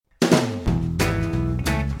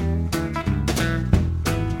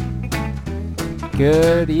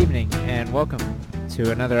Good evening and welcome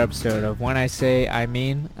to another episode of When I Say I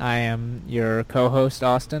Mean. I am your co-host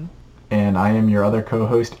Austin. And I am your other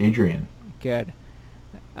co-host, Adrian. Good.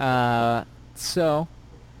 So,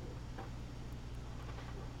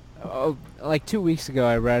 like 2 weeks ago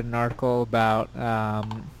I read an article about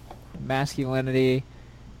masculinity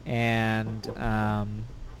and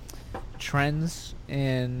trends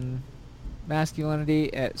in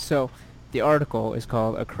masculinity. So the article is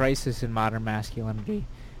called A Crisis in Modern Masculinity.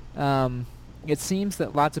 It seems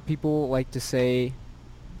that lots of people like to say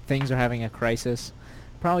things are having a crisis,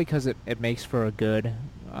 probably because it makes for a good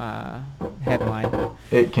headline.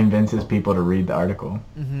 It convinces people to read the article.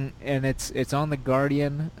 Mm-hmm. And it's on The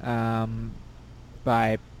Guardian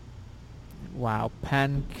by,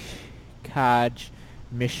 Pankaj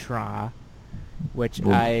Mishra, which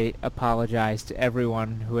I apologize to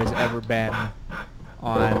everyone who has ever been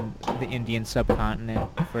on the Indian subcontinent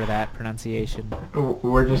for that pronunciation.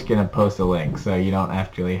 We're just going to post a link so you don't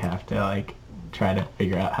actually have to try to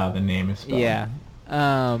figure out how the name is spelled. Yeah.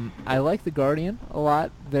 I like The Guardian a lot.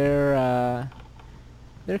 They're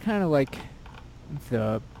kind of like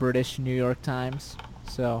the British New York Times.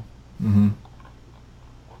 So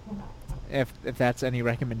if that's any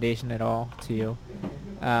recommendation at all to you,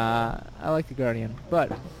 I like The Guardian.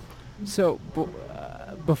 But so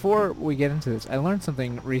before we get into this, I learned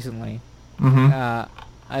something recently.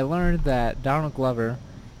 I learned that Donald Glover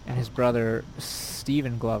and his brother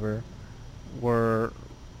Stephen Glover were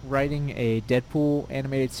writing a Deadpool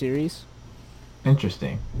animated series,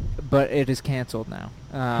 Interesting. but it is canceled now.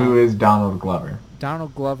 Who is Donald Glover?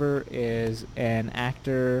 Donald Glover is an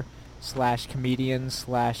actor slash comedian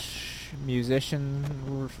slash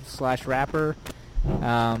musician slash rapper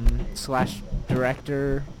slash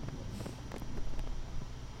director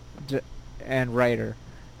and writer.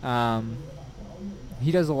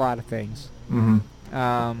 He does a lot of things.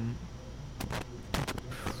 I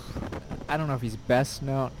don't know if he's best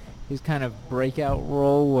known. His kind of breakout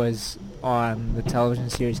role was on the television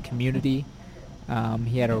series Community.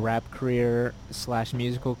 He had a rap career slash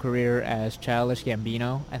musical career as Childish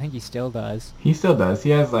Gambino. I think he still does. He still does. He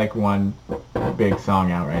has one big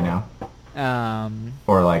song out right now.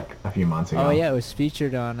 Or a few months ago. Oh yeah, it was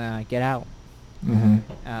featured on Get Out.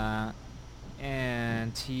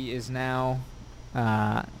 And he is now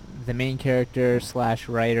the main character slash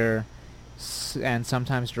writer and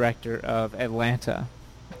sometimes director of Atlanta,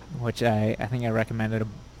 which I think I recommended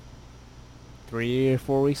 3 or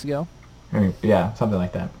 4 weeks ago. Yeah, something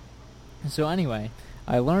like that. So anyway,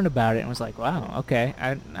 I learned about it and was like, wow, okay.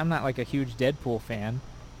 I'm not like a huge Deadpool fan,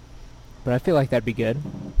 but I feel like that'd be good.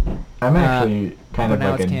 I'm actually kind of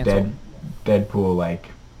now like it's a canceled. Deadpool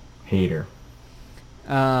hater.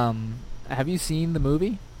 Have you seen the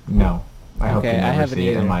movie? No. I hope to Okay, I never haven't see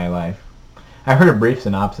it either. in my life. I heard a brief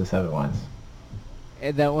synopsis of it once.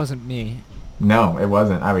 That wasn't me. No, it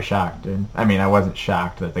wasn't. I was shocked, dude. I mean, I wasn't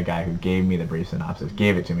shocked that the guy who gave me the brief synopsis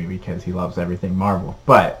gave it to me because he loves everything Marvel.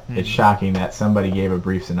 But it's shocking that somebody gave a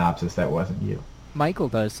brief synopsis that wasn't you. Michael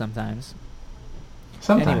does sometimes.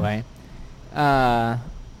 Sometimes. Anyway,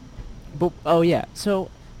 but oh yeah. So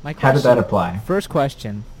my question. How did that apply? First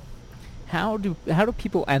question: How do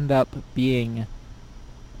people end up being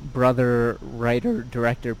brother writer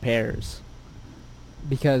director pairs?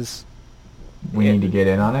 Because We need to get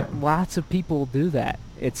in on it? lots of people do that,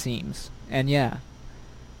 it seems, and yeah.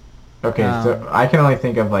 Okay, so I can only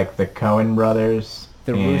think of the Coen brothers,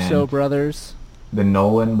 The and Russo brothers, the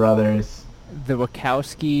Nolan brothers. the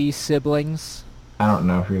Wachowski siblings. I don't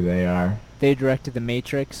know who they are. They directed The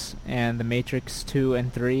Matrix and The Matrix 2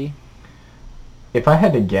 and 3. If I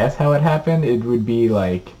had to guess how it happened, it would be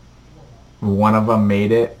one of them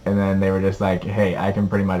made it, and then they were just like, hey, I can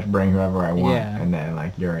pretty much bring whoever I want, Yeah. and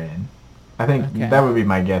then you're in. I think Okay. that would be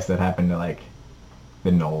my guess that happened to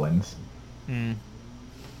the Nolans.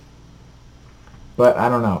 But I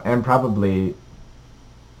don't know, and probably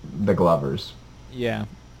the Glovers. Yeah.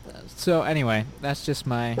 So anyway, that's just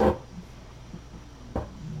my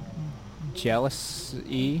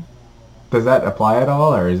jealousy. Does that apply at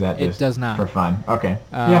all, or is that It just does not. for fun? Okay.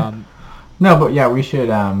 Yeah. Um, No, but yeah, we should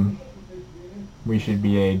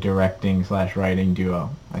be a directing slash writing duo.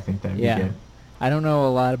 I think that'd yeah. be good. I don't know a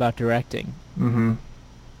lot about directing, Mm-hmm.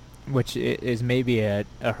 which is maybe a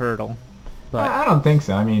hurdle. But I don't think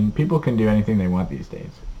so. I mean, people can do anything they want these days.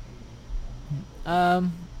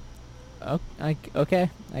 okay,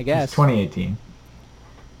 I guess. It's 2018.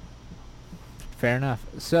 Fair enough.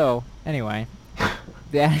 So, anyway,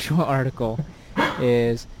 the actual article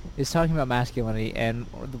is talking about masculinity and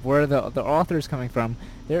where the author is coming from.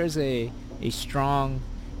 There is a strong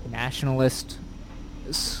nationalist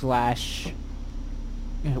slash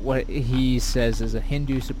what he says is a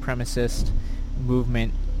Hindu supremacist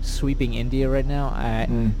movement sweeping India right now.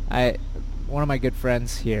 One of my good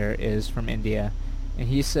friends here is from India, and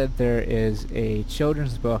he said there is a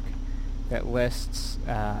children's book that lists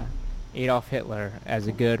Adolf Hitler as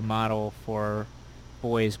a good model for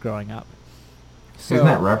boys growing up. So, isn't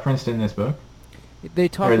that referenced in this book? They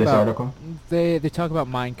talk or this about article? They talk about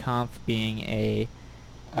Mein Kampf being a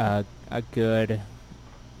good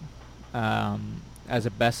as a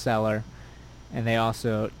bestseller, and they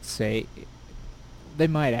also say they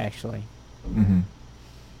might actually. Mm-hmm.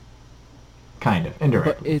 Kind of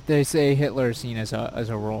indirectly. But they say Hitler is seen as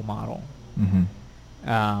a role model,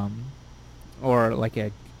 or like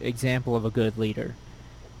a example of a good leader.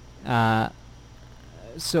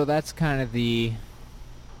 So that's kind of the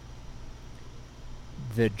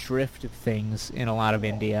drift of things in a lot of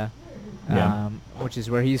India, which is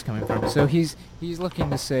where he's coming from. So he's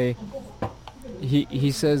looking to say,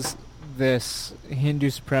 he says this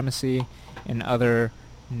Hindu supremacy and other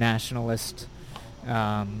nationalist,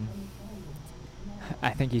 I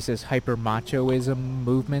think he says hyper-machoism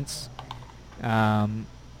movements are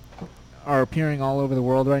appearing all over the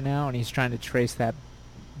world right now, and he's trying to trace that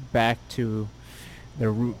back to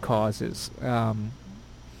their root causes.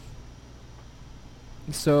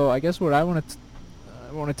 So I guess what I want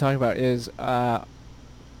to talk about is, are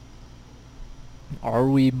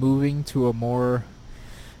we moving to a more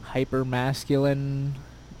hyper-masculine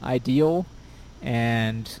ideal?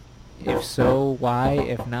 And if so, why?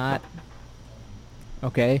 If not,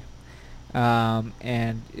 okay.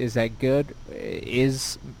 And is that good?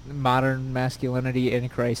 Is modern masculinity in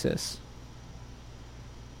crisis?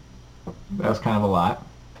 That was kind of a lot.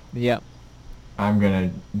 Yep. I'm going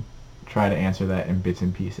to try to answer that in bits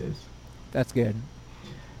and pieces. That's good.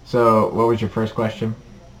 So, what was your first question?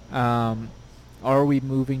 Are we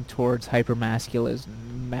moving towards masculinism?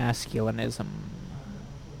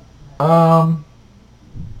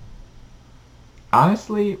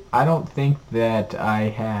 Honestly, I don't think that I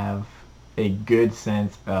have a good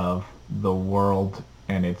sense of the world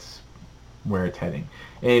and where it's heading.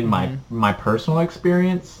 In my personal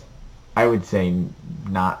experience, I would say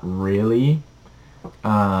not really.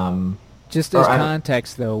 Just as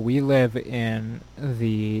context, though, we live in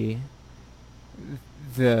the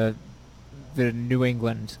New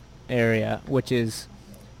England area, which is,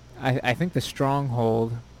 I think, the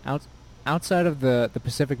stronghold outside of the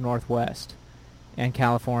Pacific Northwest and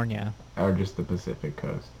California. Or just the Pacific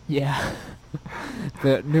Coast. Yeah.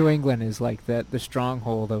 The New England is like the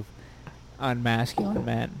stronghold of unmasculine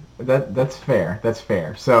men. That's fair. That's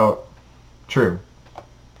fair. So, true.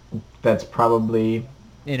 That's probably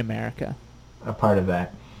in America a part of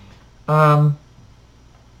that. But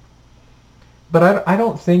I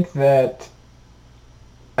don't think that,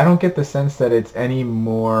 I don't get the sense that it's any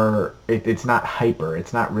more, it's not hyper.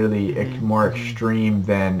 It's not really more extreme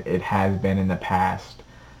than it has been in the past.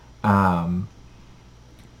 And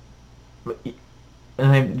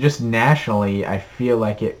just nationally, I feel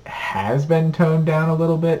like it has been toned down a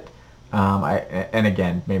little bit. And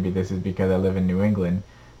again, maybe this is because I live in New England,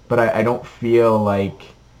 but I don't feel like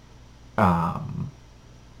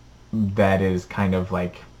that is kind of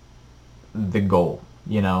like the goal,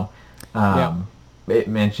 you know? It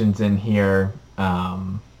mentions in here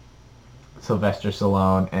Sylvester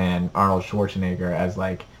Stallone and Arnold Schwarzenegger as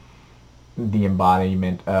like the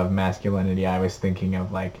embodiment of masculinity. I was thinking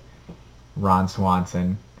of like Ron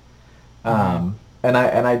Swanson. And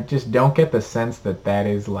I just don't get the sense that that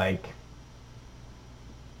is like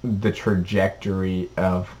the trajectory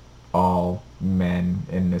of all men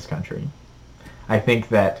in this country. I think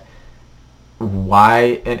that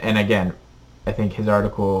and again, I think his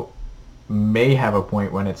article may have a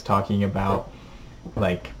point when it's talking about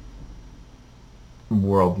like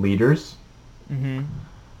world leaders. But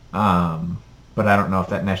I don't know if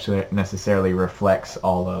that necessarily reflects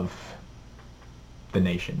all of the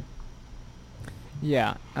nation.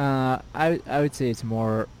 Yeah, I would say it's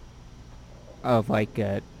more of like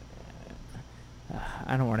I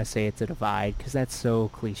don't want to say it's a divide because that's so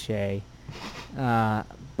cliche, but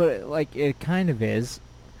like it kind of is.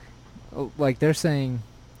 Like they're saying,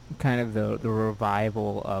 kind of the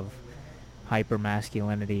revival of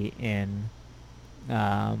hypermasculinity in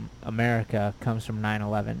America comes from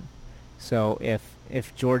 9/11. So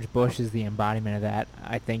if George Bush is the embodiment of that,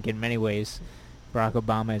 I think in many ways Barack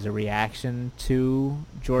Obama is a reaction to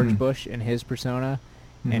George Bush and his persona,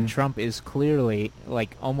 and Trump is clearly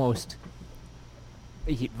like almost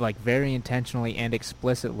like very intentionally and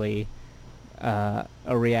explicitly a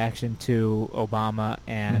reaction to Obama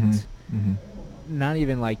and not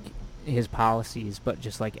even like his policies, but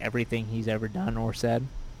just like everything he's ever done or said.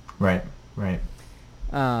 Right. Right.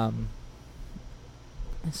 Um,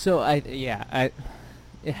 so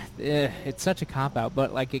it's such a cop out,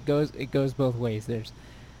 but like it goes both ways.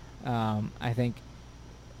 I think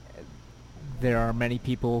there are many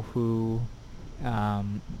people who,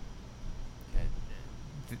 um,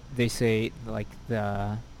 they say like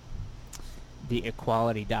the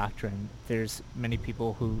equality doctrine. There's many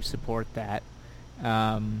people who support that.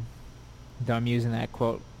 Um, though I'm using that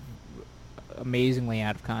quote amazingly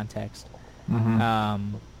out of context. Mm-hmm.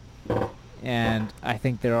 Um, and I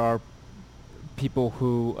think there are people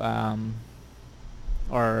who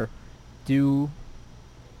are do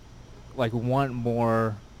like want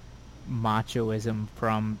more machoism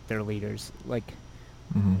from their leaders. Like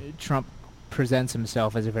Mm-hmm. Trump presents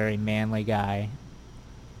himself as a very manly guy,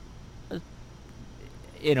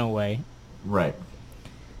 in a way. Right.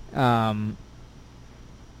 Um,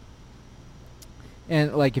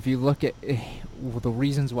 and like if you look at the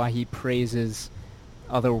reasons why he praises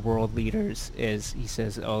other world leaders is he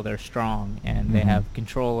says, oh, they're strong and they Mm-hmm. have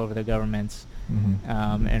control over their governments,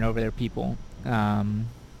 Mm-hmm. and over their people,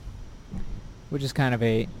 which is kind of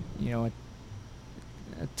a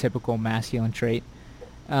typical masculine trait.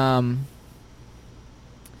 Um,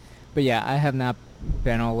 but yeah, I have not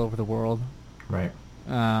been all over the world, Right.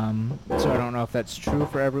 so I don't know if that's true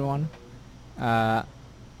for everyone. Uh,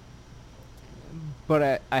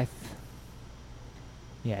 but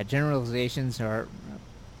yeah, generalizations are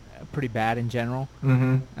pretty bad in general.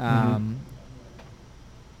 Mm-hmm.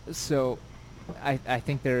 So I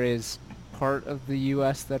think there is part of the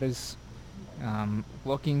U.S. that is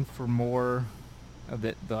looking for more of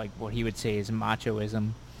the like what he would say is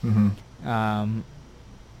machoism, Mm-hmm.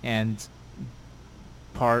 and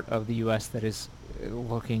part of the U.S. that is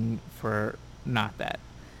looking for not that.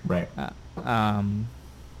 Right. I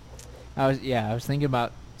was thinking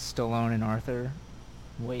about Stallone and Arthur.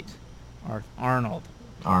 Wait, Arnold.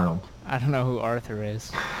 Arnold. I don't know who Arthur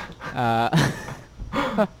is. Uh,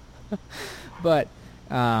 but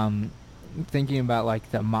thinking about like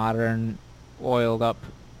the modern oiled up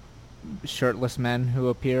shirtless men who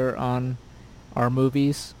appear on our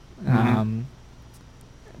movies, Mm-hmm.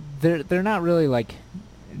 they're not really like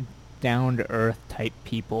down to earth type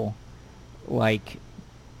people. Like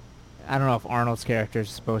I don't know if Arnold's character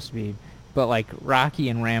is supposed to be, but like Rocky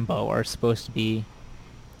and Rambo are supposed to be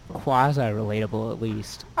quasi relatable at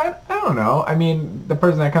least. I don't know. I mean, the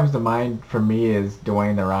person that comes to mind for me is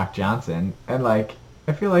Dwayne The Rock Johnson. And, like,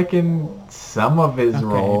 I feel like in some of his Okay.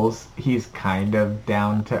 roles, he's kind of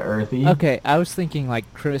down to earthy. Okay, I was thinking like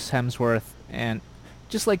Chris Hemsworth and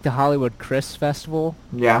just like the Hollywood Chris Festival.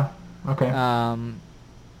 Yeah. Okay.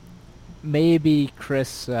 Maybe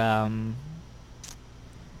Chris,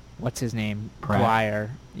 what's his name? Pratt.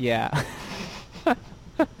 Dwyer. Yeah.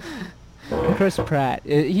 Chris Pratt.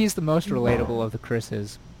 He's the most relatable of the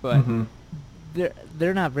Chris's, but Mm-hmm.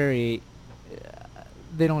 they're not very.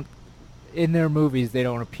 They don't in their movies. They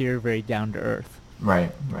don't appear very down to earth.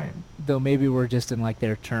 Right. Right. Though maybe we're just in like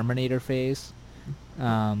their Terminator phase,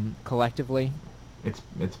 collectively.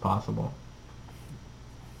 It's possible.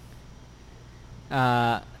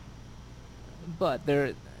 But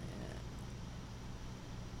they're.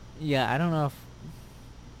 Yeah, I don't know if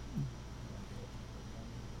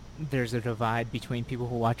there's a divide between people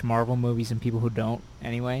who watch Marvel movies and people who don't.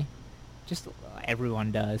 Anyway, just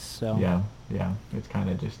everyone does. So Yeah. Yeah. It's kind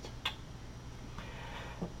of just.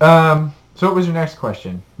 So what was your next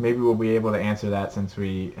question? Maybe we'll be able to answer that since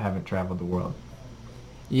we haven't traveled the world.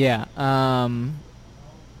 Yeah.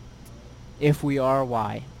 If we are,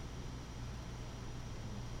 why?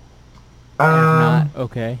 And if not,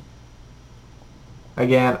 okay.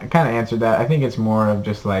 Again, I kind of answered that. I think it's more of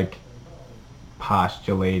just like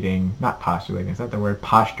postulating. Not postulating. Is that the word?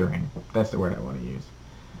 Posturing. That's the word I want to use.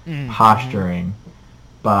 Mm-hmm. Posturing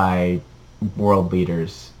by world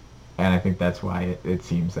leaders. And I think that's why it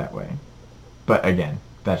seems that way. But again,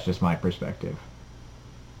 that's just my perspective.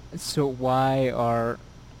 So why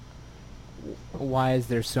is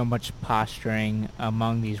there so much posturing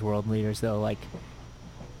among these world leaders though? Like,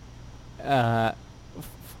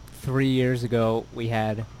 3 years ago we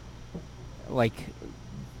had like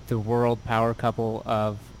the world power couple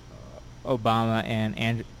of Obama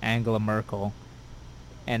and Angela Merkel,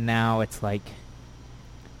 and now it's like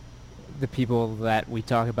the people that we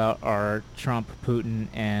talk about are Trump, Putin,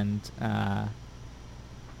 and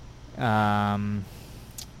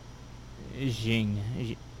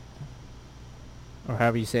Xi, or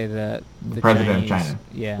however you say the President Chinese. of China.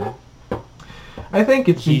 Yeah. I think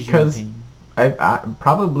it's Xi because Jinping. I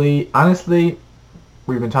probably, honestly,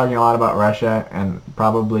 we've been talking a lot about Russia, and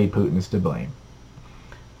probably Putin's to blame.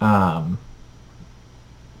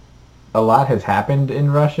 a lot has happened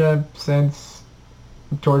in Russia since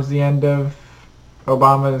towards the end of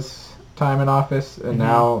Obama's time in office, and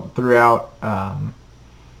now throughout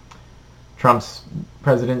Trump's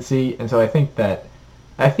presidency. And so I think that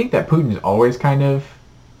Putin's always kind of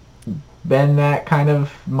been that kind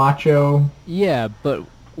of macho. Yeah, but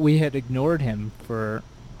we had ignored him for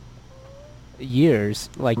years.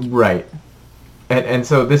 Like, Right. And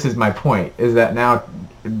so this is my point, is that now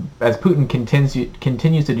as Putin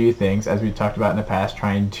continues to do things, as we've talked about in the past,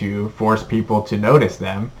 trying to force people to notice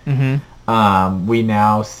them, we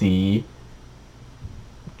now see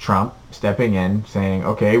Trump stepping in, saying,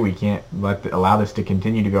 okay, we can't allow this to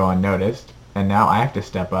continue to go unnoticed, and now I have to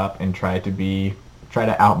step up and try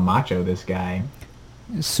to out macho this guy.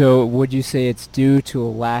 so would you say it's due to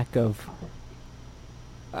a lack of,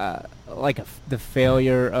 the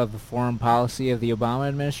failure of the foreign policy of the Obama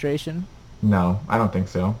administration? No, I don't think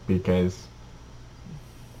so, because,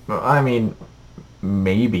 well, I mean,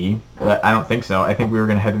 maybe, but I don't think so. I think we were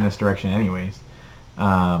going to head in this direction anyways.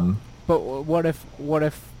 But what if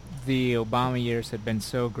the Obama years had been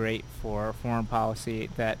so great for foreign policy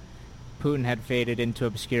that Putin had faded into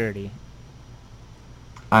obscurity?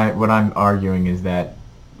 What I'm arguing is that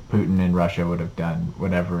Putin and Russia would have done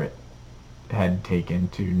whatever it had taken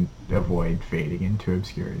to avoid fading into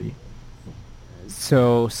obscurity.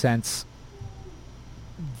 So since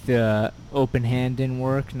the open hand didn't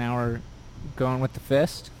work, now we're going with the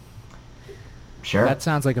fist? Sure. That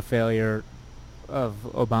sounds like a failure of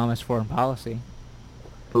Obama's foreign policy.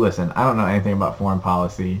 Listen, I don't know anything about foreign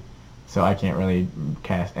policy, so I can't really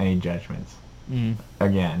cast any judgments.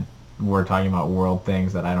 Again, we're talking about world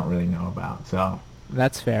things that I don't really know about. So,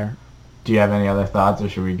 That's fair. do you have any other thoughts, or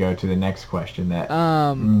should we go to the next question that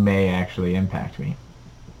may actually impact me?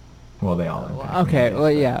 Well, they all impact me. Okay, I guess, well,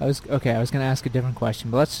 but- yeah, I was going to ask a different question,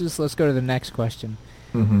 but let's go to the next question.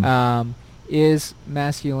 Mhm. Is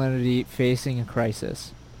masculinity facing a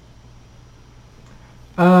crisis?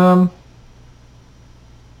 I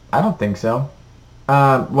don't think so.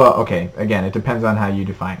 Well, okay. Again, it depends on how you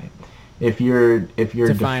define it. If you're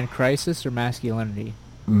Define crisis or masculinity?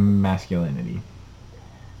 masculinity.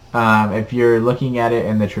 If you're looking at it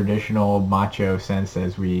in the traditional macho sense,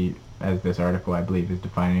 as this article I believe is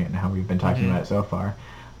defining it and how we've been talking about it so far,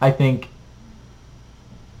 I think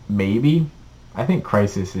maybe. I think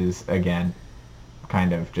crisis is again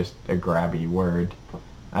kind of just a grabby word.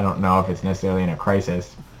 I don't know if it's necessarily in a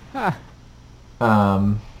crisis. Ha!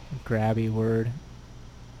 Um, Grabby word.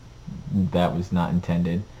 that was not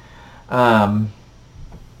intended. Um,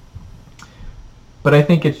 but I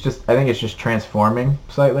think it's just transforming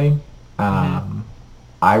slightly.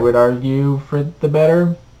 I would argue for the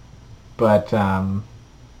better, but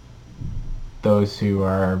those who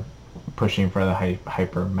are pushing for the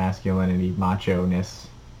hyper masculinity, macho-ness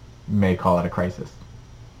may call it a crisis.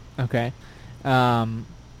 Okay.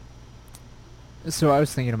 So I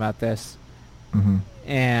was thinking about this, Mm-hmm.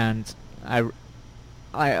 and I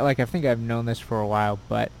think I've known this for a while,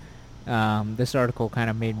 but this article kind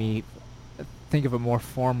of made me think of it more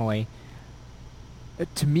formally.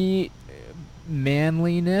 To me,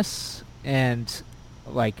 manliness and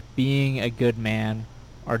like being a good man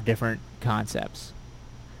are different concepts.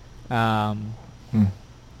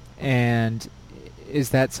 And is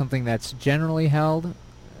that something that's generally held,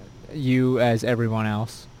 you as everyone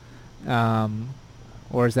else?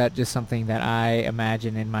 Or is that just something that I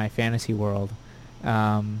imagine in my fantasy world?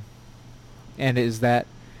 And is that,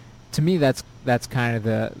 to me, that's kind of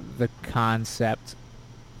the concept,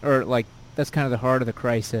 or like that's kind of the heart of the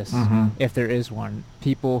crisis, if there is one.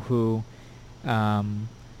 People who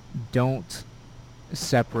don't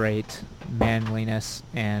separate manliness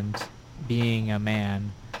and being a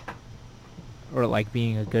man, or like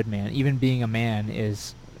being a good man. Even being a man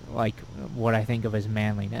is like what I think of as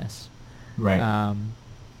manliness. Right.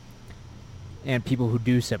 And people who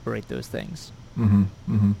do separate those things.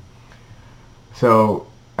 So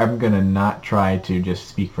I'm gonna not try to just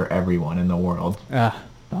speak for everyone in the world.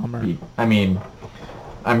 Bummer. I mean,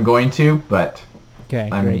 I'm going to, but Okay,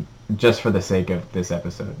 I'm great. just for the sake of this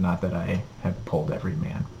episode. Not that I have pulled every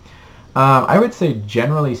man. I would say,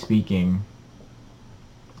 generally speaking,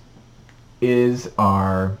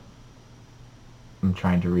 I'm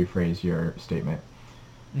trying to rephrase your statement.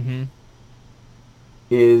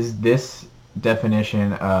 Is this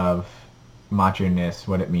definition of macho-ness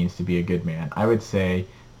what it means to be a good man? I would say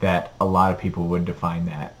that a lot of people would define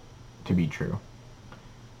that to be true.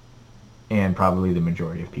 And probably the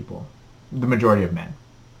majority of people. The majority of men.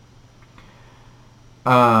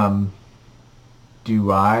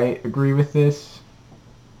 Do I agree with this?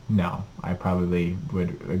 No. I probably would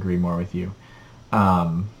agree more with you.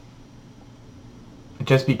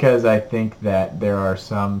 just because I think that there are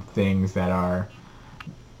some things that are,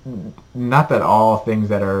 not that all things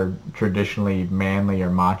that are traditionally manly or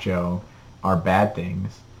macho are bad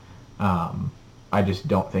things. Um, I just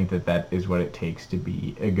don't think that that is what it takes to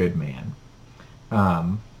be a good man.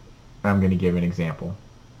 Um, I'm going to give an example.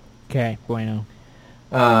 Okay, bueno.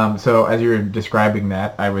 So as you were describing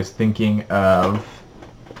that, I was thinking of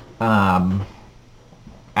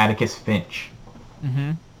Atticus Finch.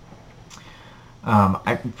 Mm-hmm.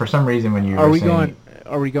 For some reason, when you Are were we saying going?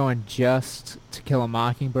 Are we going just To Kill a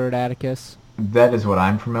Mockingbird, Atticus? that is what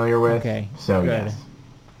I'm familiar with, Okay, so good. yes.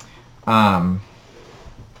 Um,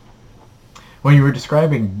 when you were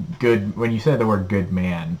describing good, when you said the word good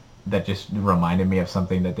man, that just reminded me of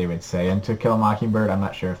something that they would say in To Kill a Mockingbird. I'm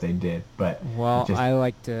not sure if they did, but it Well, just I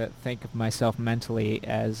like to think of myself mentally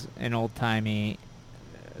as an old-timey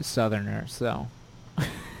Southerner, so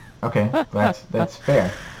okay. That's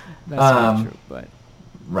fair. that's not Um, true, but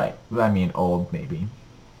right. I mean, old maybe.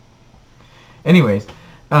 Anyways,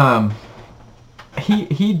 um,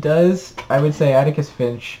 he does. I would say Atticus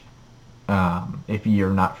Finch. If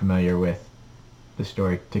you're not familiar with the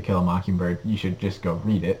story To Kill a Mockingbird, you should just go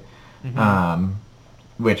read it. mm-hmm. Um,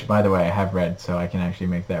 which, by the way, I have read, so I can actually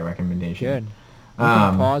make that recommendation. Good. We can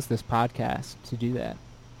Um, pause this podcast to do that.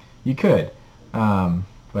 you could,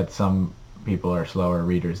 but some people are slower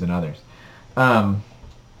readers than others. Um,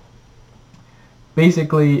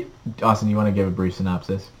 basically, Austin, you want to give a brief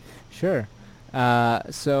synopsis? Sure.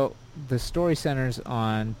 So the story centers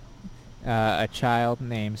on a child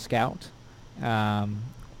named Scout, um,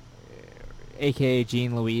 aka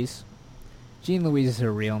Jean Louise. Jean Louise is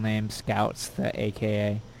her real name. Scout's the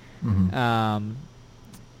AKA. Mm-hmm.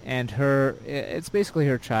 And it's basically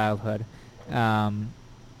her childhood. Um,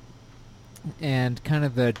 and kind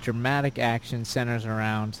of the dramatic action centers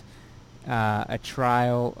around a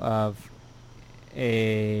trial of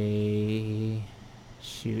a...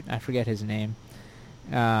 Shoot, I forget his name.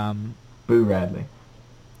 Boo Radley.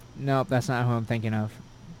 Nope, that's not who I'm thinking of.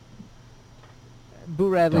 Boo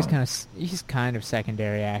Radley's Don't. he's kind of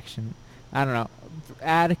secondary action. I don't know.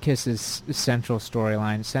 Atticus's central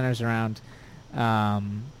storyline centers around,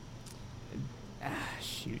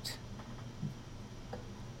 shoot.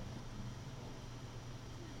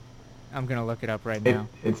 I'm gonna look it up right now.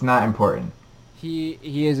 It's not important. He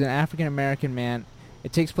is an African American man.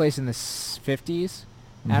 It takes place in the 50s.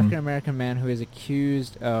 Mm-hmm. African American man who is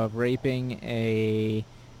accused of raping a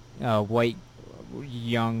white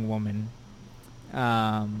young woman.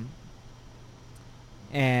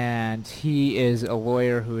 And he is a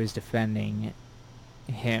lawyer who is defending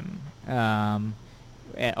him.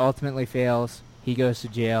 It ultimately fails. He goes to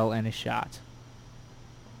jail and is shot.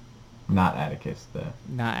 Not Atticus.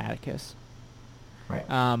 Not Atticus. Right.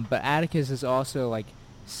 But Atticus is also like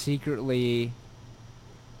secretly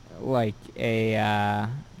like a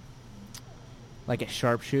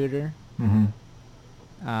sharpshooter. Mm-hmm.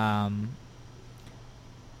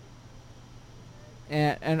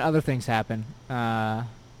 And other things happen.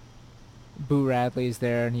 Boo Radley's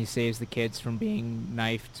there, and he saves the kids from being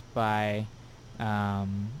knifed by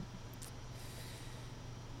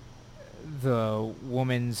the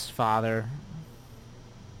woman's father.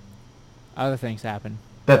 Other things happen.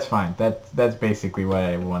 That's fine. That's basically what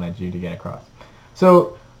I wanted you to get across.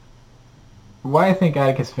 So, why I think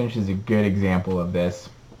Atticus Finch is a good example of this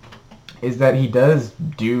is that he does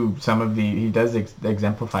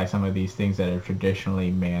exemplify some of these things that are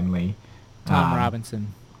traditionally manly. Tom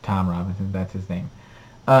Robinson. Tom Robinson, that's his name.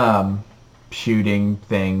 Shooting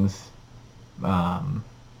things.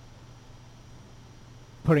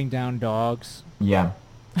 Putting down dogs. Yeah.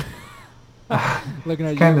 Looking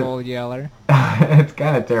at kinda, you, old yeller. It's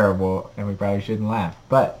kind of terrible, and we probably shouldn't laugh.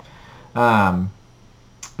 But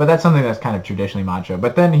that's something that's kind of traditionally macho.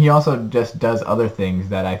 But then he also just does other things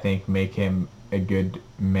that I think make him a good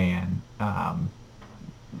man.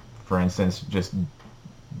 For instance, just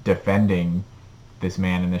defending this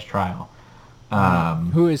man in this trial.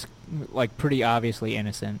 Who is like pretty obviously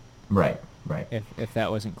innocent. Right. If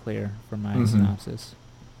that wasn't clear from my synopsis.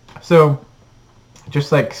 So,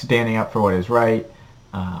 just like standing up for what is right,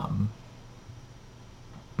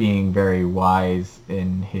 being very wise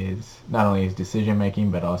in his not only his decision making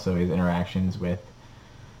but also his interactions with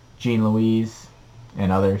Jean Louise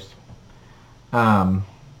and others.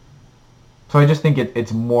 So I just think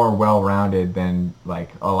it's more well rounded than like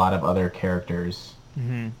a lot of other characters.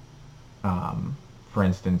 Mm-hmm. For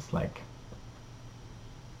instance, like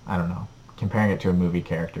I don't know, comparing it to a movie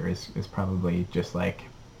character is probably just like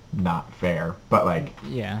not fair. But like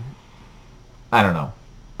yeah, I don't know.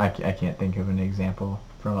 I can't think of an example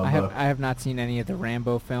from a book. I have not seen any of the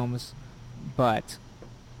Rambo films, but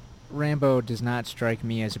Rambo does not strike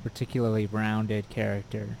me as a particularly rounded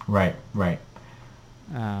character. Right, right.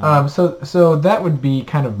 So that would be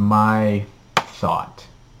kind of my thought,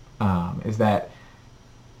 is that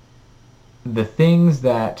the things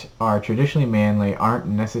that are traditionally manly aren't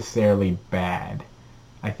necessarily bad.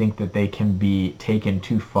 I think that they can be taken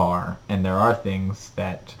too far, and there are things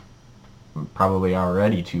that probably are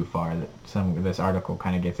already too far that some of this article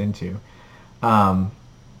kind of gets into. But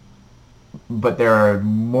there are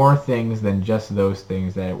more things than just those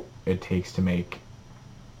things that it takes to make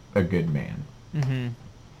a good man. Mm-hmm.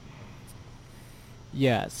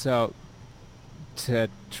 Yeah, so to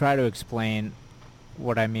try to explain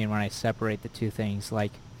what I mean when I separate the two things,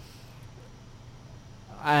 like,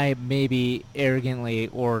 I maybe arrogantly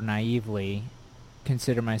or naively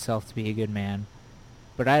consider myself to be a good man,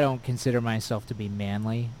 but I don't consider myself to be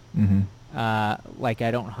manly. Mm-hmm. Like,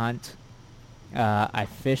 I don't hunt. I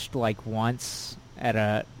fished like once at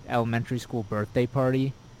a elementary school birthday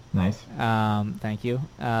party. Nice. Thank you.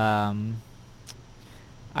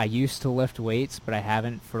 I used to lift weights, but I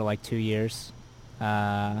haven't for like 2 years.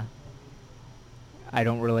 I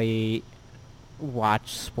don't really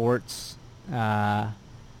watch sports.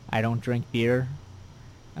 I don't drink beer.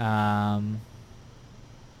 I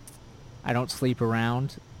don't sleep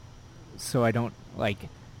around, so I don't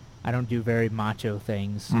do very macho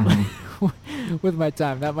things with my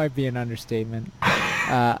time. That might be an understatement.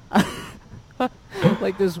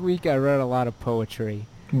 Like this week, I read a lot of poetry.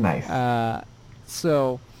 Nice.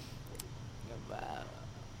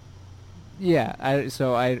 Yeah.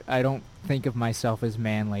 I don't think of myself as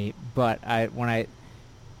manly, but I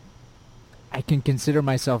can consider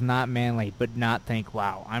myself not manly, but not think,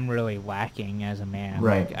 wow, I'm really lacking as a man.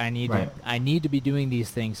 Right. Like, I need to be doing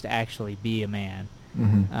these things to actually be a man.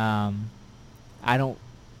 Mm-hmm. I don't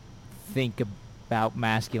think about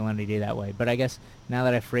masculinity that way, but I guess now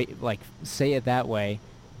that I say it that way,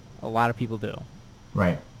 a lot of people do.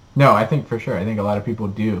 Right. No, I think for sure. I think a lot of people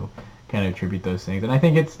do kind of attribute those things, and I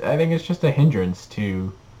think it's just a hindrance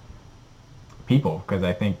to people, because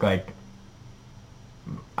I think, like,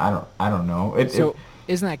 I don't know.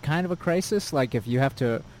 Isn't that kind of a crisis? Like, if you have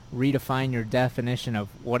to redefine your definition of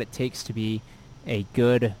what it takes to be a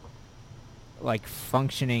good, like,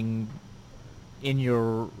 functioning in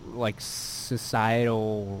your, like,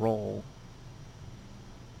 societal role.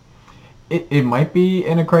 It might be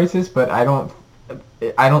in a crisis, but I don't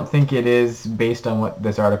think it is, based on what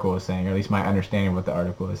this article is saying, or at least my understanding of what the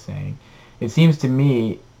article is saying. It seems to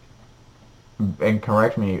me, and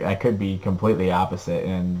correct me, I could be completely opposite,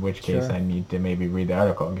 in which case Sure. I need to maybe read the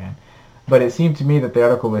article again. But it seemed to me that the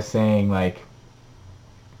article was saying, like,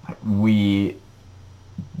 men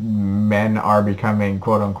are becoming,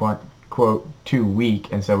 quote unquote, quote, too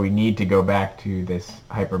weak, and so we need to go back to this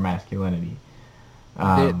hypermasculinity.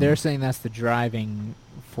 They're saying that's the driving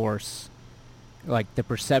force. Like, the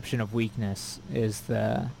perception of weakness is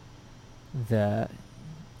the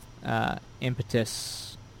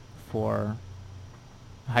impetus for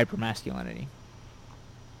hypermasculinity.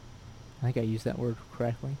 I think I used that word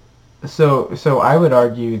correctly. So I would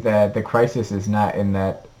argue that the crisis is not in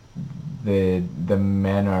that the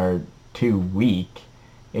men are too weak.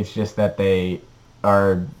 It's just that they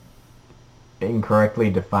are incorrectly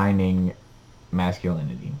defining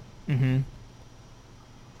masculinity. Mm-hmm.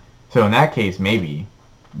 So in that case, maybe,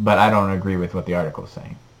 but I don't agree with what the article is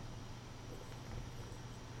saying.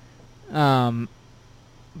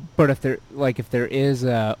 But if there is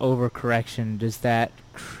a overcorrection, does that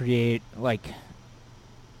create, like,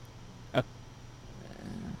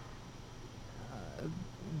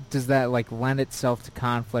 does that, like, lend itself to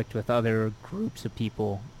conflict with other groups of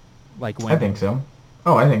people, like women? I think so.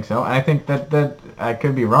 Oh, I think so. And I think that I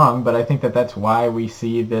could be wrong, but I think that that's why we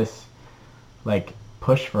see this, like,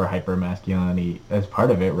 push for hypermasculinity as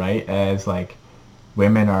part of it, right? As, like,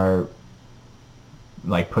 women are,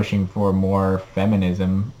 like, pushing for more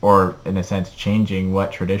feminism, or in a sense changing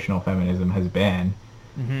what traditional feminism has been.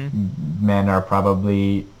 Mm-hmm. Men are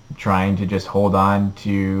probably trying to just hold on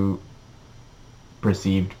to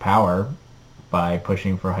perceived power by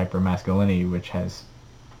pushing for hypermasculinity, which has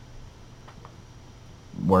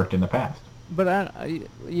worked in the past. But I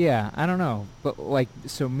don't know. But, like,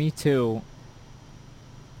 so Me Too,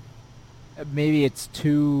 maybe it's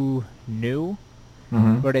too new,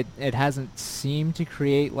 but it hasn't seemed to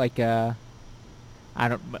create, like,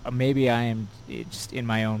 maybe I am just in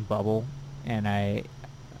my own bubble, and I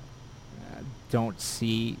don't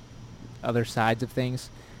see other sides of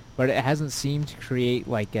things, but it hasn't seemed to create,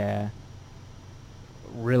 like, a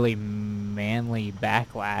really manly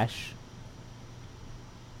backlash.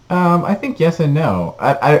 I think yes and no.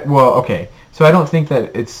 Well, okay. So I don't think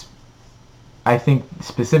that it's I think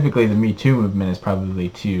specifically the Me Too movement is probably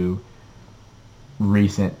too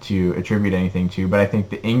recent to attribute anything to, but I think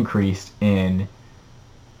the increase in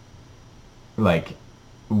like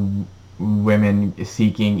women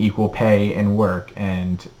seeking equal pay and work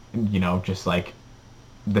and just like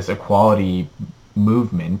this equality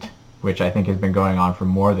movement, which I think has been going on for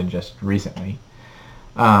more than just recently.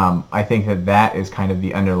 I think that is kind of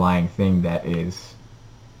the underlying thing that is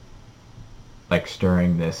like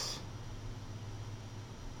stirring this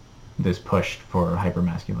push for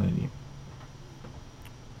hypermasculinity.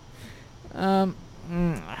 Um,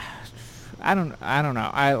 mm, I don't know.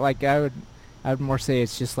 I would more say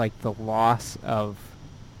it's just like the loss of.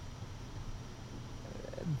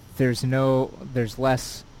 There's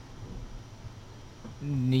less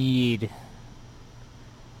need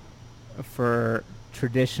for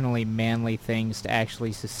traditionally manly things to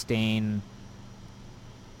actually sustain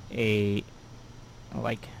a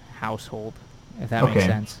like household, if that makes Okay,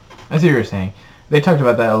 sense. I see what you're saying. They talked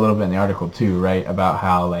about that a little bit in the article too, right? About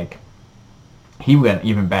how like he went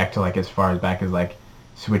even back to like as far as back as like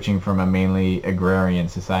switching from a mainly agrarian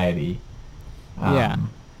society. Yeah.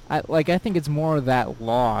 Um, I think it's more of that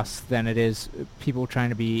loss than it is people trying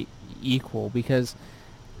to be equal because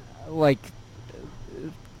like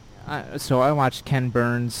so I watched Ken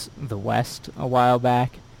Burns' The West a while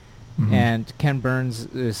back, mm-hmm, and Ken Burns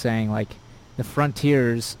is saying like the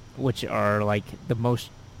frontiers, which are like the most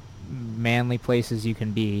manly places you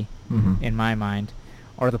can be, mm-hmm, in my mind,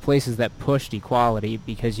 are the places that pushed equality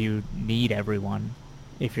because you need everyone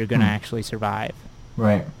if you're gonna actually survive.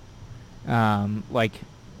 right. Like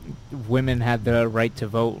women had the right to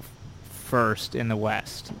vote first in the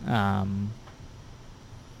West.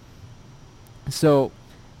 So,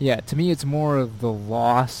 yeah, to me, it's more of the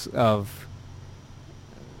loss of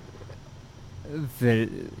the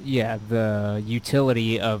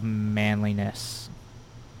utility of manliness.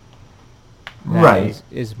 That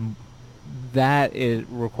Right.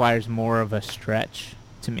 requires more of a stretch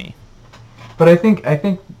to me. But I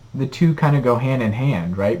think the two kind of go hand in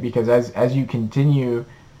hand, right? Because as you continue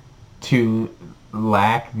to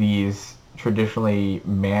lack these traditionally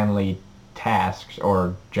manly tasks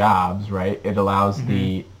or jobs, right? It allows Hmm.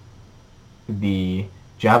 the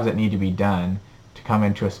jobs that need to be done to come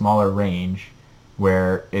into a smaller range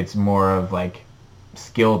where it's more of like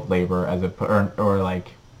skilled labor or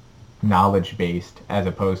like knowledge based as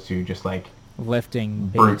opposed to just like Lifting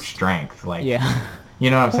brute based. strength, like, Yeah.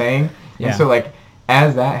 you know what I'm saying? And Yeah. so like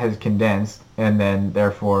as that has condensed and then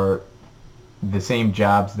therefore the same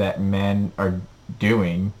jobs that men are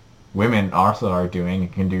doing, women also are doing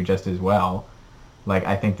and can do just as well. Like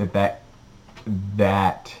I think that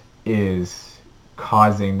is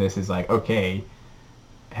causing this is like, okay,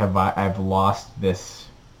 I've lost this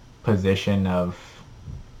position of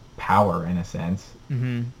power in a sense.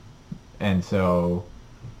 Hmm. And so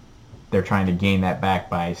they're trying to gain that back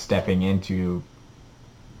by stepping into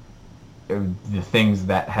the things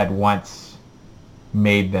that had once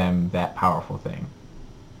made them that powerful thing.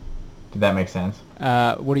 Did that make sense?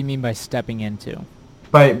 What do you mean by stepping into?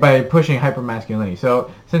 By pushing hypermasculinity.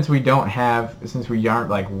 So since we aren't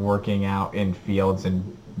like working out in fields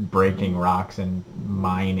and breaking rocks and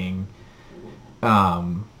mining,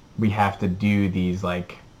 we have to do these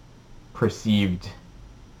like perceived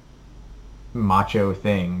macho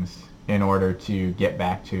things in order to get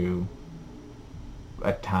back to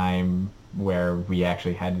a time where we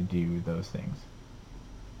actually had to do those things.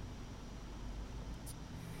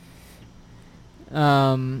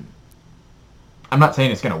 Um, I'm not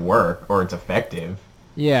saying it's going to work or it's effective.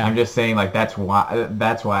 yeah. I'm just saying like that's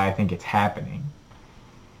why I think it's happening.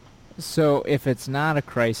 So if it's not a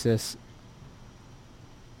crisis,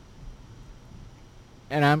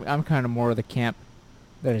 and I'm kind of more of the camp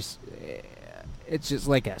that it's just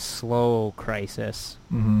like a slow crisis.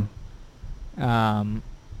 Mm-hmm. Um,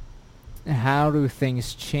 how do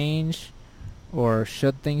things change, or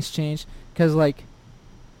should things change? Because like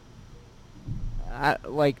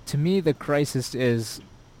to me, the crisis is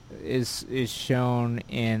shown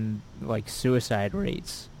in like suicide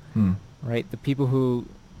rates, Hmm. right? The people who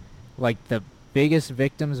like the biggest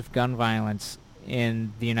victims of gun violence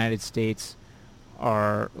in the United States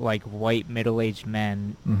are like white middle-aged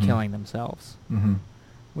men Mm-hmm. killing themselves, Mm-hmm.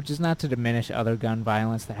 which is not to diminish other gun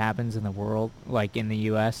violence that happens in the world, like in the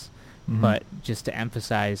U.S., Mm-hmm. but just to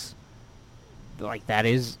emphasize, like that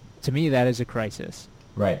is, to me, that is a crisis,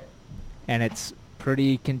 Right. and it's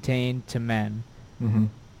pretty contained to men, Mm-hmm.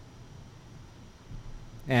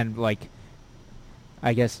 and like,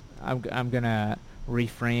 I guess I'm gonna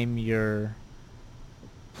reframe your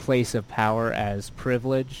place of power as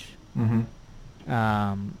privilege. Mm-hmm.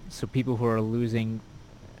 So people who are losing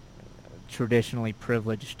traditionally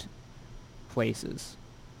privileged places.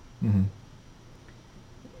 Mm-hmm.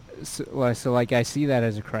 So like I see that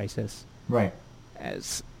as a crisis. Right.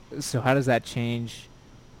 As so, how does that change?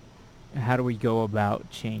 How do we go about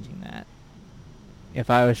changing that? If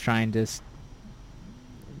I was trying to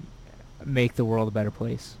make the world a better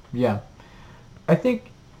place. Yeah. I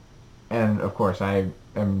think, and of course, I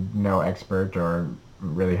am no expert or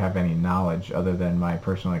really have any knowledge other than my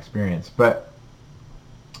personal experience, but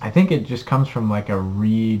I think it just comes from like a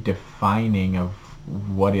redefining of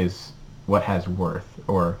what has worth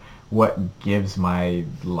or what gives my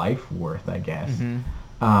life worth, I guess.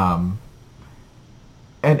 Mm-hmm. Um,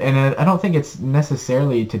 and I don't think it's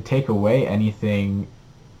necessarily to take away anything,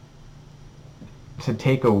 to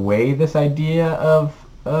take away this idea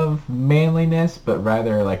of manliness, but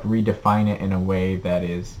rather like redefine it in a way that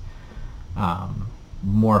is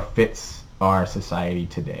more fits our society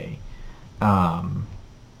today. Um,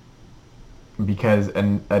 because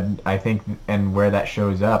I think and where that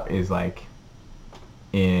shows up is like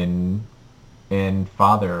in in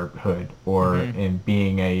fatherhood or Mm-hmm. in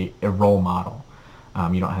being a role model.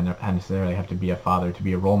 You don't necessarily have to be a father to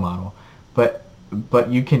be a role model, but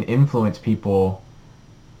you can influence people,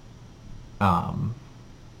 um,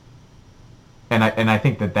 and I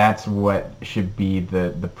think that that's what should be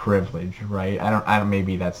the privilege, right? I don't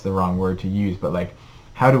maybe that's the wrong word to use, but like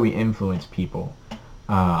how do we influence people?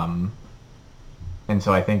 Um, and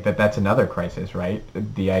so I think that that's another crisis, right?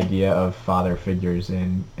 The idea of father figures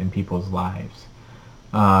in people's lives.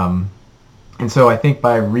 Um, and so I think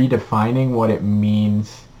by redefining what it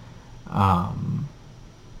means um,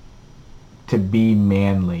 to be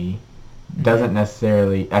manly doesn't Mm-hmm.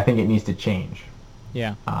 necessarily, I think it needs to change.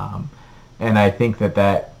 Yeah. Um, and I think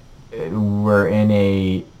that we're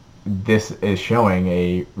in this is showing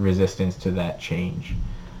a resistance to that change.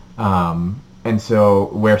 And so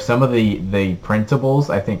where some of the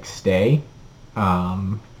principles I think stay,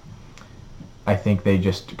 um, I think they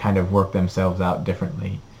just kind of work themselves out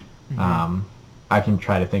differently. Mm-hmm. Um, I can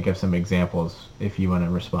try to think of some examples if you want to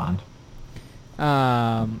respond.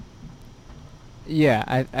 Um.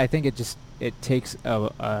 Yeah, I think it takes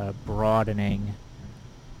a broadening.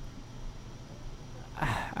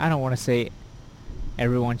 I don't want to say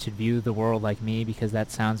everyone should view the world like me because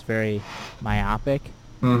that sounds very myopic.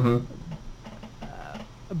 Mm-hmm.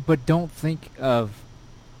 But don't think of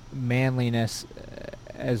manliness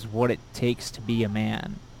as what it takes to be a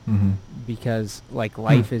man, Mm-hmm. because like Hmm.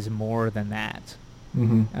 life is more than that.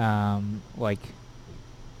 Mm-hmm. Like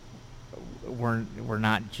we're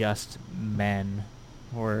not just men.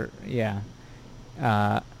 We're yeah.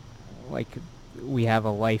 Uh, like we have a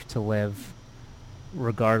life to live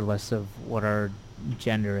regardless of what our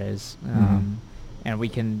gender is, Mm-hmm. and we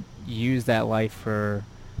can use that life for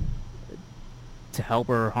to help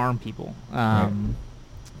or harm people. Right.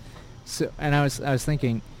 So, and I was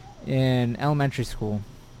thinking, in elementary school,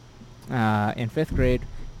 in 5th grade,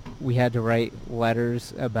 we had to write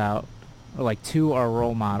letters about, or like to our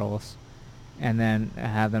role models, and then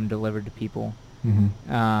have them delivered to people. Mm-hmm.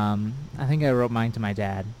 I think I wrote mine to my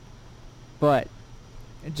dad, but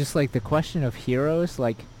just like the question of heroes,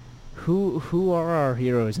 like who are our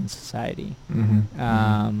heroes in society? Mm-hmm. Mm-hmm.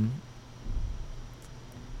 Um,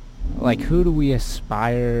 like who do we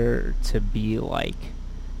aspire to be like?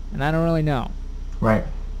 And I don't really know. Right.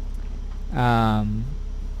 Um,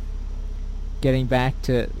 Getting back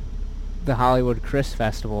to the Hollywood Chris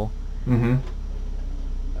Festival, Mm-hmm.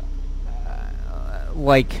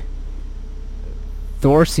 like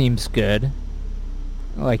Thor seems good.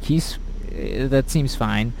 Like that seems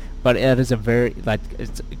fine, but it is a very like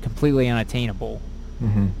it's completely unattainable.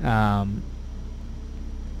 Mm-hmm. Um,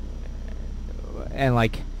 and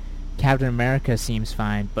like Captain America seems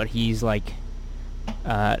fine, but he's like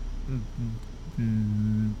uh,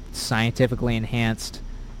 scientifically enhanced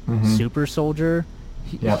Mm-hmm. super soldier.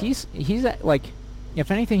 Yep. He's like, if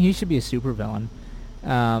anything, he should be a super villain.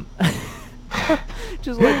 Um,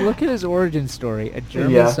 just like look at his origin story. A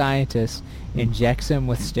German Yeah. scientist injects him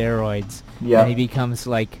with steroids, and he Yep. becomes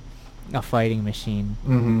like a fighting machine.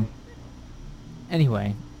 Mm-hmm.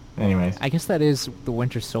 Anyway, Anyways. I guess that is the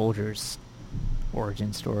Winter Soldier's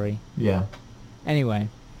origin story. Yeah. Anyway,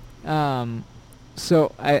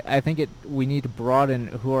 so I think we need to broaden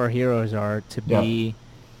who our heroes are to Yep. be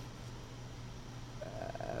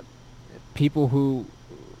people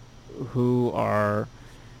who are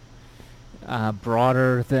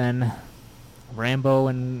broader than Rambo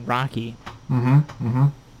and Rocky. Mm-hmm. Mm-hmm.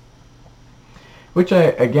 Which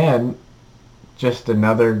again, just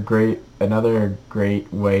another great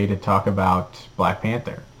way to talk about Black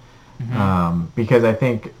Panther. Because I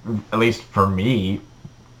think, at least for me,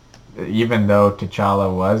 even though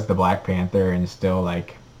T'Challa was the Black Panther and still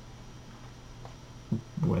like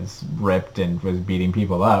was ripped and was beating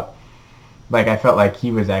people up, like I felt like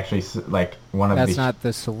he was actually like one of That's the not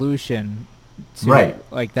the solution to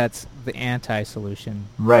right, like that's the anti-solution.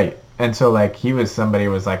 right. And so like he was somebody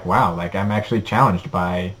who was like, wow, like I'm actually challenged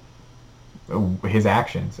by his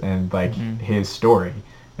actions and like his story,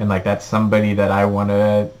 and like that's somebody that I want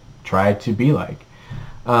to try to be like.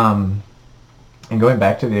 Um, and going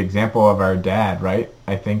back to the example of our dad, right?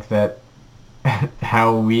 I think that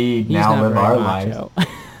how we He's now not live very our macho.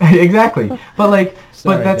 lives. Exactly. But like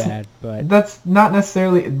Sorry, but Dad, but that's not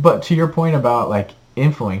necessarily, but to your point about like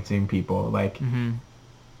influencing people, like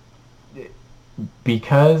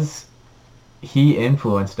because he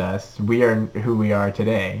influenced us, we are who we are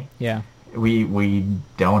today. yeah. We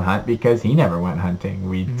don't hunt because he never went hunting.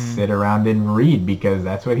 We sit around and read because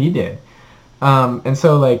that's what he did. And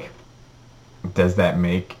so like, does that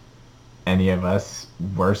make any of us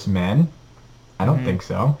worse men? I don't think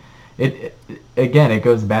so. It again, it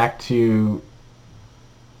goes back to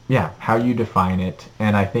yeah, how you define it,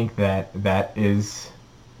 and I think that that is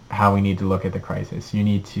how we need to look at the crisis. You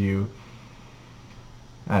need to.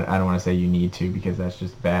 I don't want to say you need to because that's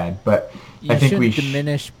just bad, but You I think we shouldn't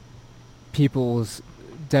diminish people's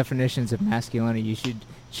definitions of masculinity. You should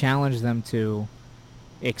challenge them to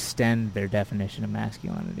extend their definition of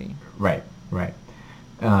masculinity. right, right,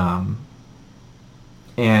 um,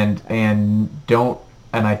 and don't,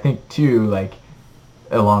 and I think too, like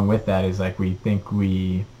along with that is like we think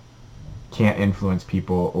we can't influence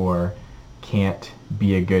people or can't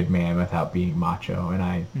be a good man without being macho, and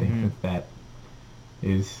I think that that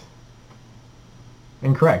is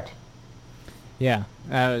incorrect. Yeah.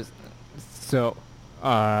 So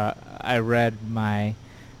I read my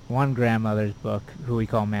one grandmother's book, who we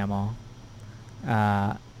call Mamaw.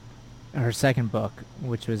 Her second book,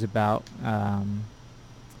 which was about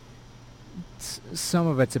some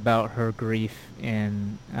of it's about her grief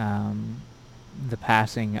in the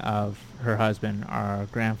passing of her husband, our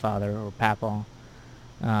grandfather, or Papaw.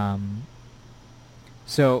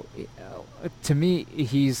 So to me,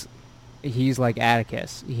 he's like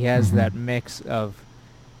Atticus. He has that mix of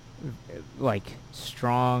like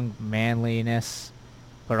strong manliness,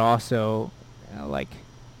 but also like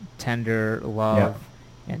tender love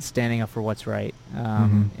and standing up for what's right,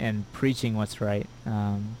 and preaching what's right.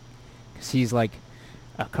 'Cause he's like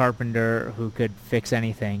a carpenter who could fix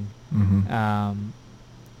anything,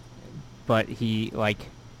 but he like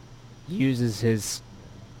uses his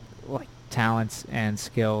like talents and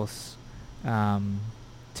skills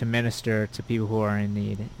to minister to people who are in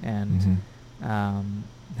need and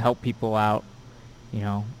help people out,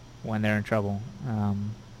 when they're in trouble.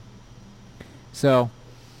 So,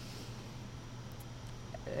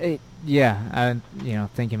 I'm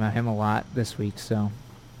thinking about him a lot this week. So,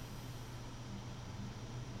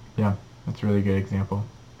 Yeah, that's a really good example.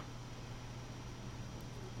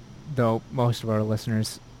 though most of our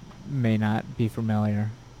listeners may not be familiar.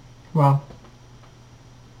 Well,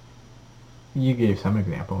 you gave some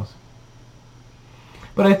examples,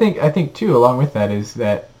 but I think too, along with that, is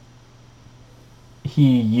that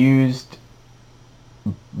he used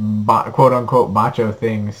quote unquote macho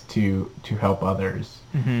things to help others.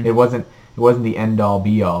 It wasn't the end all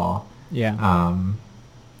be all. Yeah.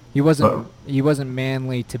 He wasn't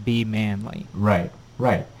manly to be manly. Right.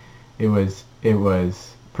 It was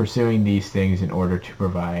pursuing these things in order to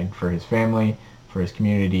provide for his family, for his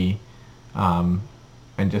community, and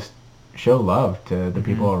just show love to the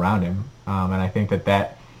people around him. And I think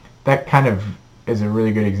that kind of is a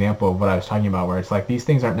really good example of what I was talking about, where it's like these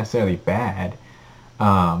things aren't necessarily bad.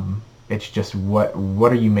 It's just what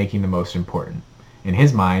are you making the most important? In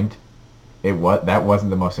his mind, that wasn't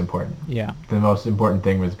the most important. Yeah. The most important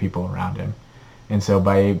thing was people around him. And so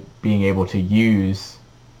by being able to use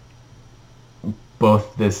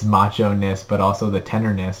both this macho-ness but also the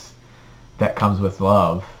tenderness that comes with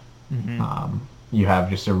love, you have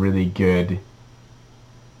just a really good,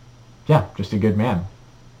 just a good man.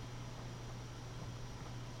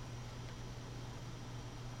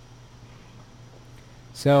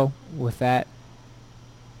 So, with that,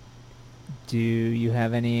 do you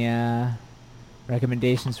have any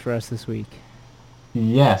recommendations for us this week?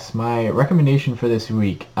 Yes, my recommendation for this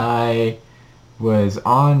week. I was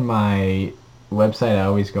on my website I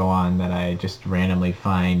always go on that I just randomly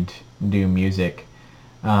find new music.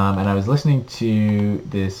 And I was listening to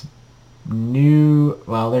this they're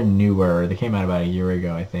newer. They came out about a year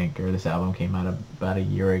ago, I think, or this album came out about a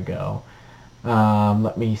year ago.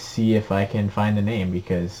 Let me see if I can find the name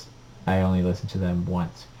because I only listened to them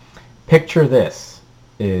once. Picture This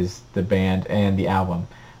is the band and the album.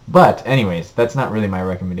 But anyways, that's not really my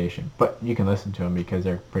recommendation. But you can listen to them because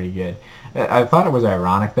they're pretty good. I thought it was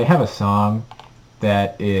ironic. They have a song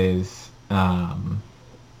that is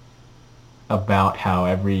about how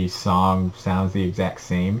every song sounds the exact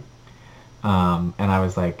same. And I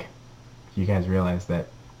was like, you guys realize that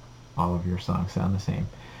all of your songs sound the same?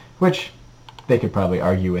 Which they could probably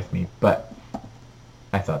argue with me, but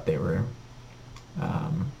I thought they were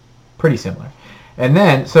pretty similar. And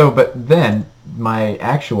then, but then my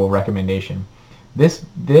actual recommendation, this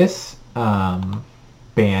band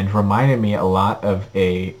reminded me a lot of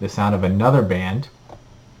the sound of another band.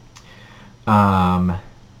 I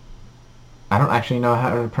don't actually know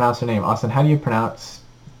how to pronounce their name. Austin, how do you pronounce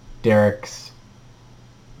Derek's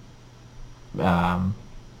band?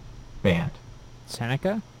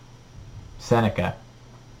 Seneca? Seneca.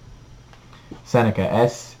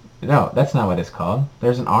 No, that's not what it's called.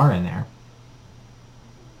 There's an R in there.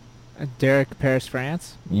 Derek, Paris,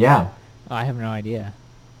 France? Yeah. Oh, I have no idea.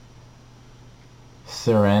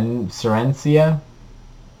 Serencia?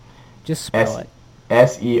 Just spell it.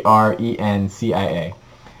 Serencia.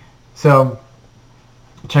 So,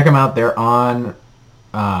 check them out. They're on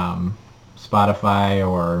Spotify,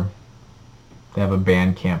 or they have a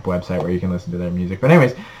Bandcamp website where you can listen to their music. But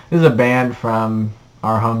anyways, this is a band from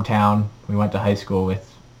our hometown. We went to high school with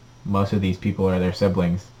most of these people or their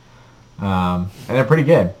siblings. And they're pretty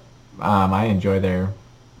good. I enjoy their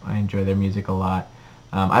music a lot.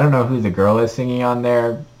 I don't know who the girl is singing on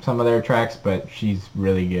some of their tracks, but she's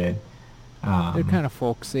really good. They're kind of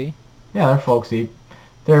folksy. Yeah, they're folksy.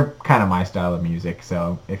 They're kind of my style of music,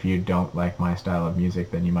 so if you don't like my style of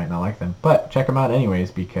music, then you might not like them. But check them out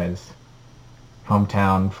anyways, because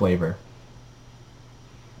hometown flavor.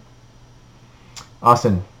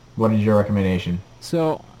 Austin, what is your recommendation?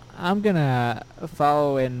 So I'm going to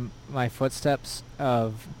follow in my footsteps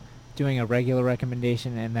of doing a regular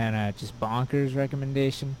recommendation and then just bonkers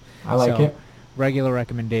recommendation. I like it. Regular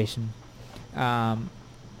recommendation. I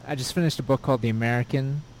just finished a book called The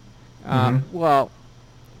American. Well,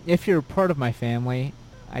 if you're part of my family,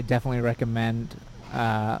 I definitely recommend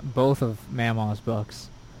both of Mama's books.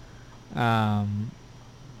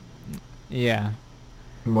 Yeah.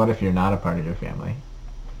 What if you're not a part of your family?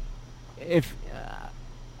 If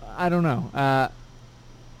I don't know.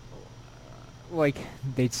 Like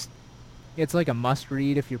it's like a must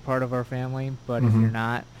read if you're part of our family, but if you're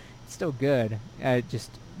not, it's still good. I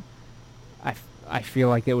feel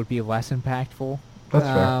like it would be less impactful. That's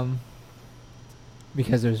fair.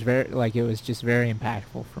 Because it was just very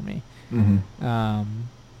impactful for me.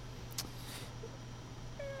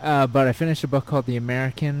 But I finished a book called The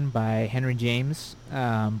American by Henry James,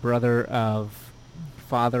 father of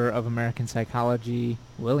American psychology,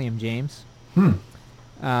 William James.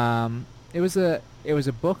 It was a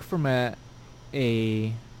book from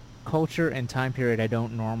a culture and time period I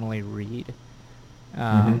don't normally read,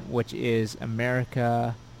 which is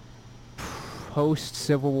America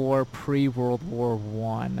post-Civil War, pre-World War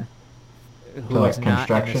I. So like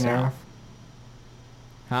Construction era?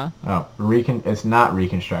 Huh? Oh, it's not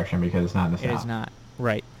Reconstruction because it's not in the South. It is not.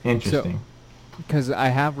 Right. Interesting. Because I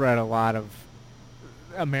have read a lot of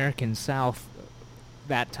American South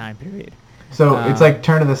that time period. So it's like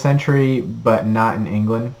turn of the century, but not in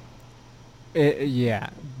England? Yeah.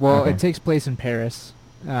 Well, Okay. it takes place in Paris.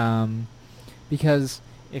 Because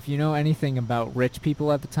if you know anything about rich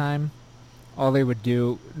people at the time, all they would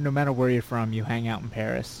do, no matter where you're from, you hang out in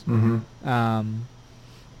Paris.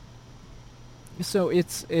 So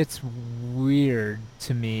it's weird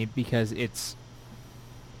to me because it's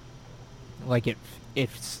like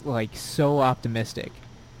it's like so optimistic.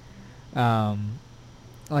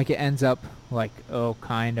 Like it ends up like, oh,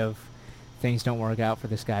 kind of things don't work out for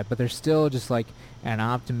this guy, but there's still just like an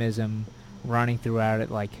optimism running throughout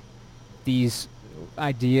it, like these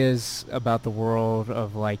ideas about the world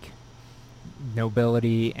of like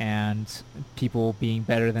nobility and people being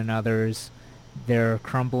better than others, they're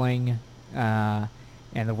crumbling, and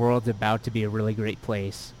the world's about to be a really great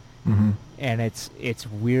place. And it's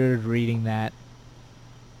weird reading that,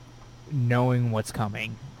 knowing what's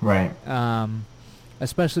coming. Right.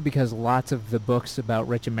 Especially because lots of the books about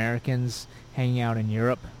rich Americans hanging out in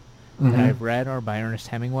Europe that I've read are by Ernest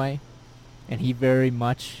Hemingway, and he very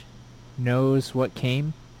much knows what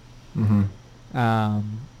came.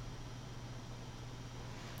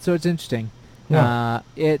 So it's interesting. Yeah.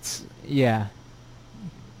 It's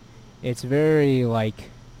very like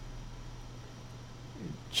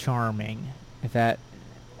charming. If that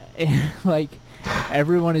like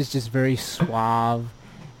everyone is just very suave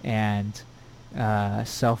and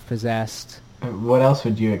self-possessed, What else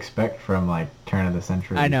would you expect from like turn of the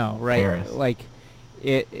century I know, right? Paris? Like,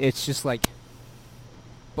 it's just like,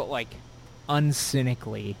 but like,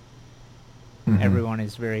 uncynically, Mm-hmm. everyone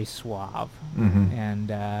is very suave Mm-hmm.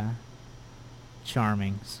 and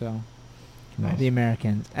charming. So Nice. the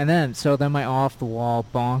Americans, and then my off the wall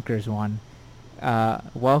bonkers one.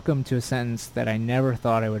 Welcome to a sentence that I never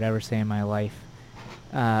thought I would ever say in my life.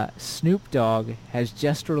 Snoop Dogg has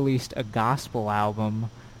just released a gospel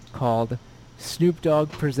album called Snoop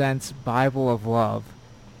Dogg Presents Bible of Love.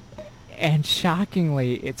 And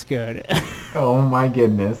shockingly, it's good. Oh my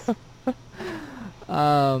goodness.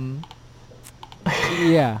 um,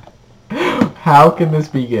 yeah. How can this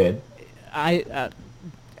be good? I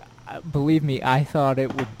believe me, I thought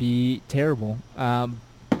it would be terrible.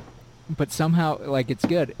 But somehow, like, it's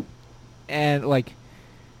good. And like,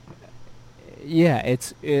 yeah,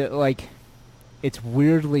 it's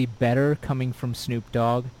weirdly better coming from Snoop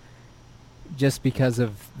Dogg just because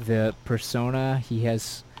of the persona he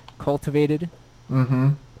has cultivated Mm-hmm.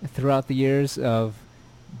 throughout the years of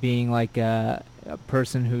being like a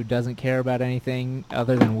person who doesn't care about anything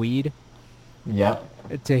other than weed.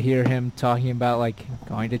 Yep. To hear him talking about like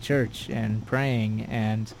going to church and praying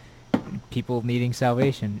and people needing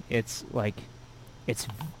salvation, it's like it's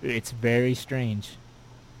very strange.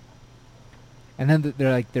 And then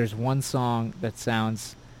there's one song that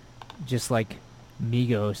sounds just like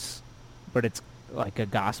Migos, but it's like a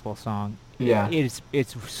gospel song. Yeah. It's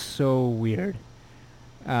so weird.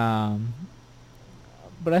 Um,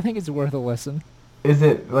 but I think it's worth a listen. Is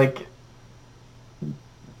it like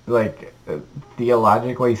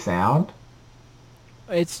theologically sound?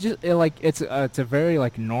 It's just it's a very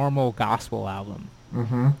like normal gospel album,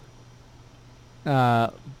 Mm-hmm. uh,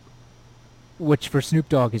 which for Snoop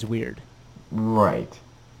Dogg is weird. Right.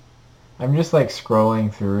 I'm just like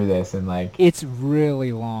scrolling through this and like It's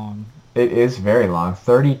really long, it is very long.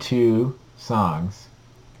 32 songs.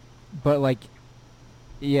 but like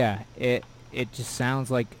yeah, it just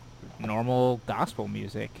sounds like normal gospel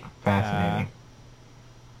music. Uh, Fascinating.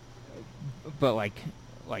 but like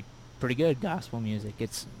pretty good gospel music.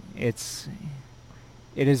 It's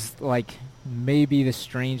it is like maybe the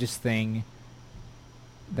strangest thing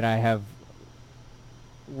that I have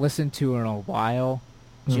listened to in a while,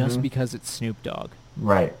 just Mm-hmm. because it's Snoop Dogg.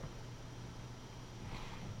 Right.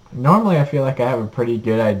 Normally, I feel like I have a pretty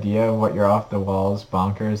good idea of what your off the walls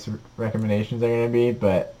bonkers recommendations are going to be,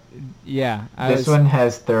 but Yeah, this one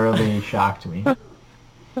has thoroughly shocked me.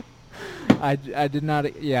 I did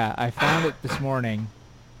not. Yeah, I found it this morning,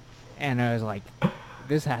 and I was like,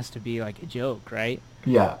 this has to be like a joke, right?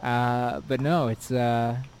 Yeah. But no, it's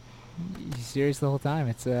serious the whole time.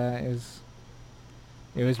 It was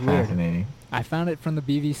weird. Fascinating. I found it from the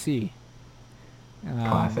BBC.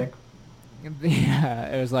 Classic. Yeah,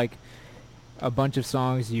 it was like a bunch of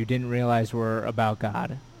songs you didn't realize were about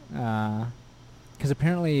God. Because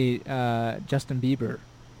apparently Justin Bieber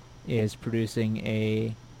is producing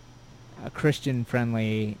a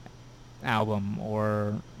Christian-friendly album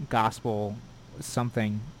or gospel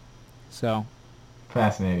something. So,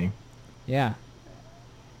 Fascinating. yeah.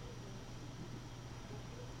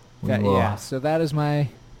 We will. Yeah, so that is my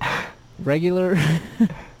regular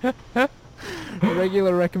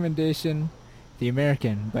regular recommendation, The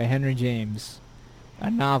American by Henry James,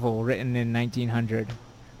 a novel written in 1900.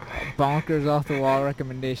 Bonkers off the wall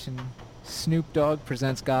recommendation, Snoop Dogg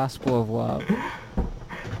presents Gospel of Love.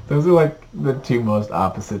 Those are like the two most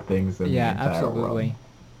opposite things in Yeah, the entire absolutely.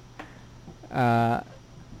 world.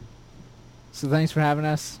 So thanks for having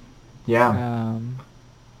us. Yeah.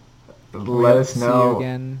 We Let hope us to see you know.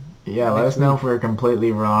 again. Yeah, let next us know week. if we're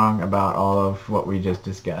completely wrong about all of what we just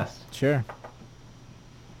discussed. Sure.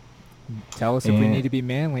 Tell us if we need to be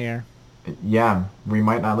manlier. Yeah, we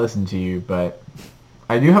might not listen to you, but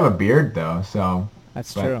I do have a beard though, so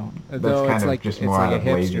That's but true. that's Though kind it's of like just it's more like out a of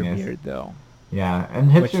hipster laziness. beard, though. Yeah,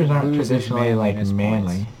 and Which hipsters aren't loses traditionally like manliness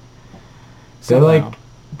manly. points. They're Somehow. like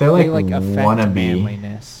they're like They like affect wannabe.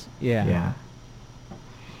 manliness. Yeah. Yeah.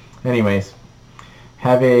 Anyways,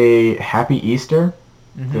 have a happy Easter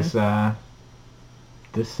Mhm.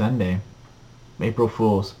 this Sunday. April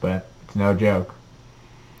Fools, but it's no joke.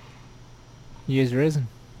 He is risen.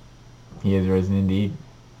 He is risen indeed.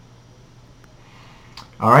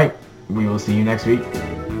 All right, we will see you next week.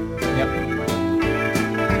 Yep.